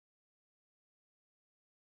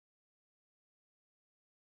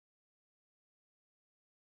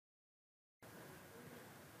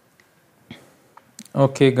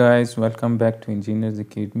Okay guys, welcome back to Engineers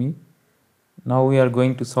Academy. Now we are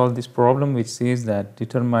going to solve this problem which says that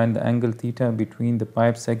determine the angle theta between the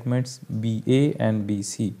pipe segments BA and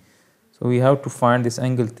BC. So we have to find this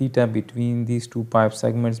angle theta between these two pipe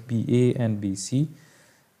segments BA and BC.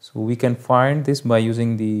 So we can find this by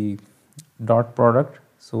using the dot product.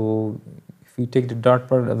 So if we take the dot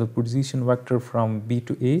product of the position vector from B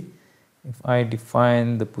to A, if I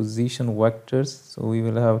define the position vectors, so we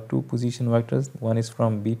will have two position vectors, one is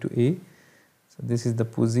from B to A. So this is the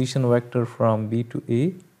position vector from B to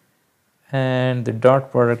A and the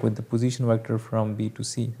dot product with the position vector from B to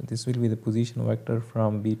C. So this will be the position vector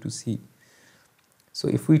from B to C. So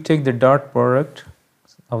if we take the dot product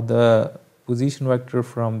of the position vector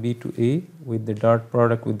from B to A with the dot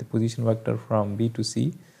product with the position vector from B to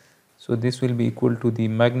C, so this will be equal to the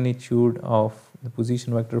magnitude of the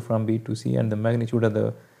position vector from B to C and the magnitude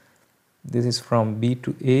of this is from B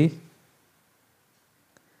to A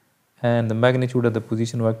and the magnitude of the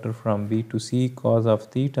position vector from B to C cos of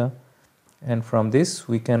theta, and from this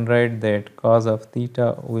we can write that cos of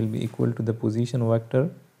theta will be equal to the position vector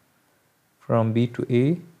from B to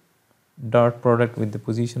A dot product with the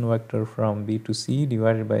position vector from B to C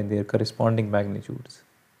divided by their corresponding magnitudes.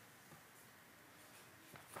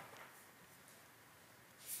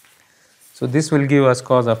 So this will give us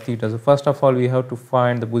cos of theta. So first of all we have to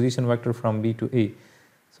find the position vector from B to A.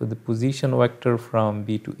 So the position vector from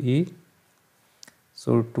B to A.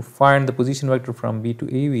 So to find the position vector from B to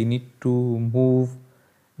A, we need to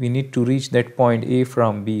reach that point A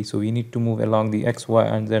from B. So we need to move along the x, y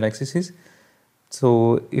and z axes.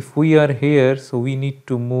 So if we are here, so we need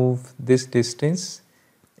to move this distance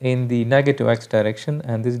in the negative x direction,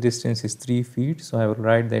 and this distance is 3 feet. So I will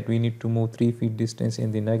write that we need to move 3 feet distance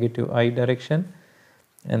in the negative I direction,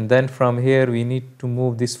 and then from here we need to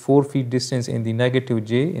move this 4 feet distance in the negative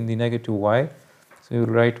j in the negative y. So we will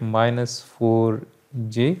write minus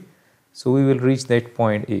 4j. So we will reach that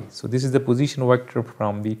point A. So this is the position vector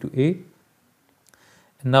from B to A.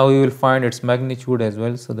 And now we will find its magnitude as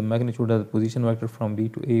well. So the magnitude of the position vector from B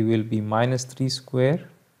to A will be minus 3 square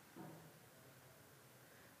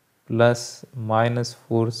plus minus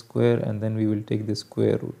 4 square, and then we will take the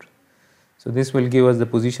square root. So this will give us the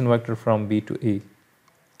position vector from B to A.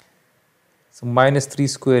 So minus 3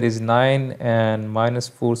 square is 9 and minus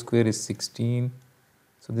 4 square is 16.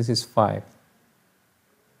 So this is 5.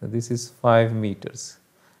 So this is 5 meters.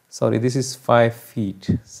 Sorry, this is 5 feet.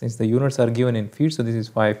 Since the units are given in feet, so this is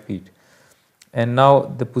 5 feet. And now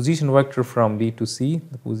the position vector from B to C,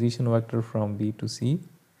 the position vector from B to C.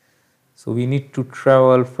 So we need to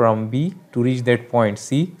travel from B to reach that point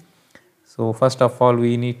C. So first of all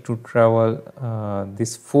we need to travel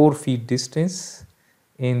this 4 feet distance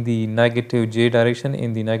in the negative j direction,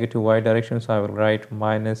 in the negative y direction. So I will write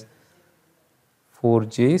minus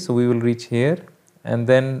 4j. So we will reach here, and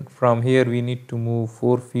then from here we need to move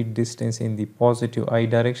 4 feet distance in the positive I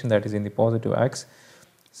direction, that is in the positive x.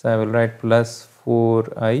 So I will write plus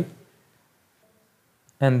 4I,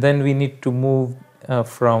 and then we need to move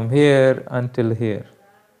from here until here,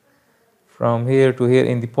 from here to here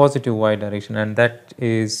in the positive y direction, and that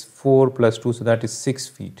is 4 plus 2, so that is 6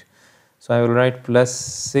 feet. So I will write plus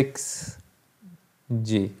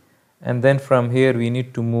 6j, and then from here we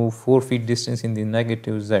need to move 4 feet distance in the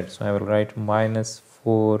negative z. So I will write minus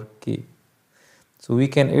 4k. So we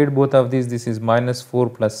can add both of these. This is minus 4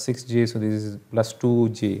 plus 6j, so this is plus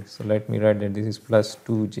 2j. So let me write that this is plus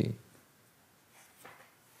 2j.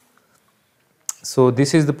 So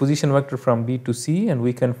this is the position vector from B to C, and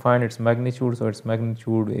we can find its magnitude. So its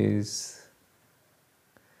magnitude is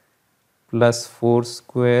plus 4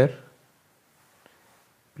 square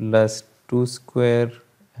plus 2 square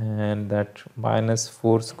and that minus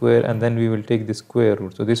 4 square, and then we will take the square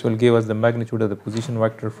root. So this will give us the magnitude of the position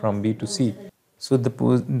vector from B to C. So the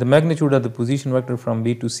magnitude of the position vector from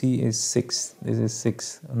B to C is 6. This is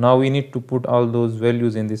 6. Now we need to put all those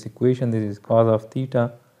values in this equation. This is cos of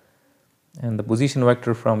theta, and the position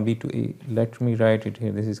vector from B to A, let me write it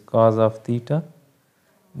here. This is cos of theta.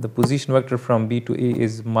 The position vector from B to A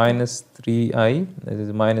is minus 3i. That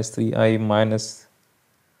is minus 3i minus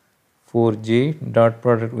 4j dot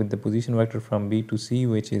product with the position vector from B to C,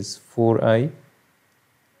 which is 4i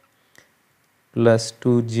plus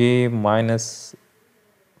 2j minus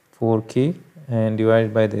 4k, and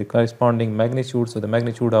divided by the corresponding magnitude. So the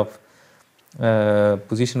magnitude of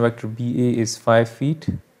position vector BA is 5 feet,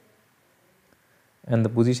 and the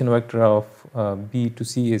position vector of B to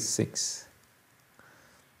C is 6.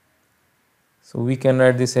 So we can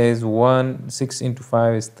write this as 6 into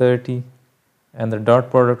 5 is 30, and the dot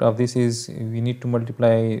product of this is, we need to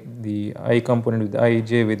multiply the I component with I,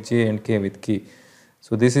 j with j and k with k.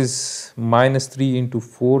 So this is minus 3 into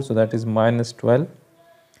 4, so that is minus 12,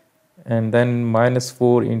 and then minus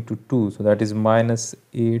 4 into 2, so that is minus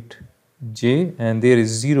 8j, and there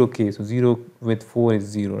is 0k, so 0 with 4 is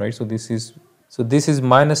 0, right? So this is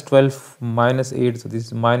minus 12 minus 8, so this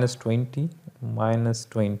is minus 20,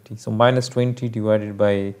 so minus 20 divided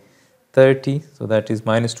by 30, so that is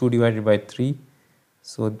minus 2 divided by 3.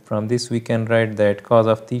 So from this we can write that cos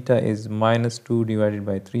of theta is minus 2 divided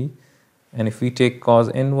by 3, and if we take cos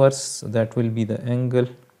inverse, that will be the angle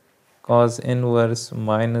cos inverse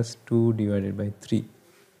minus 2 divided by 3.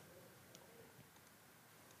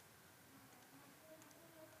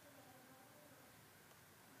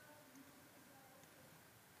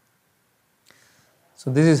 So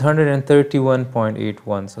this is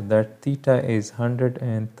 131.81, so that theta is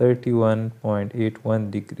 131.81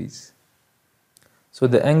 degrees. So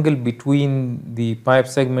the angle between the pipe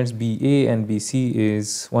segments BA and BC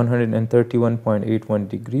is 131.81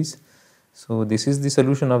 degrees. So this is the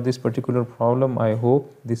solution of this particular problem. I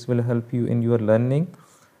hope this will help you in your learning.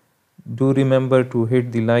 Do remember to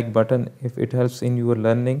hit the like button if it helps in your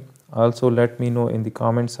learning. Also let me know in the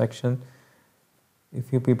comment section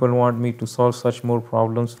if you people want me to solve such more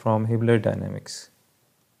problems from Hibbeler dynamics.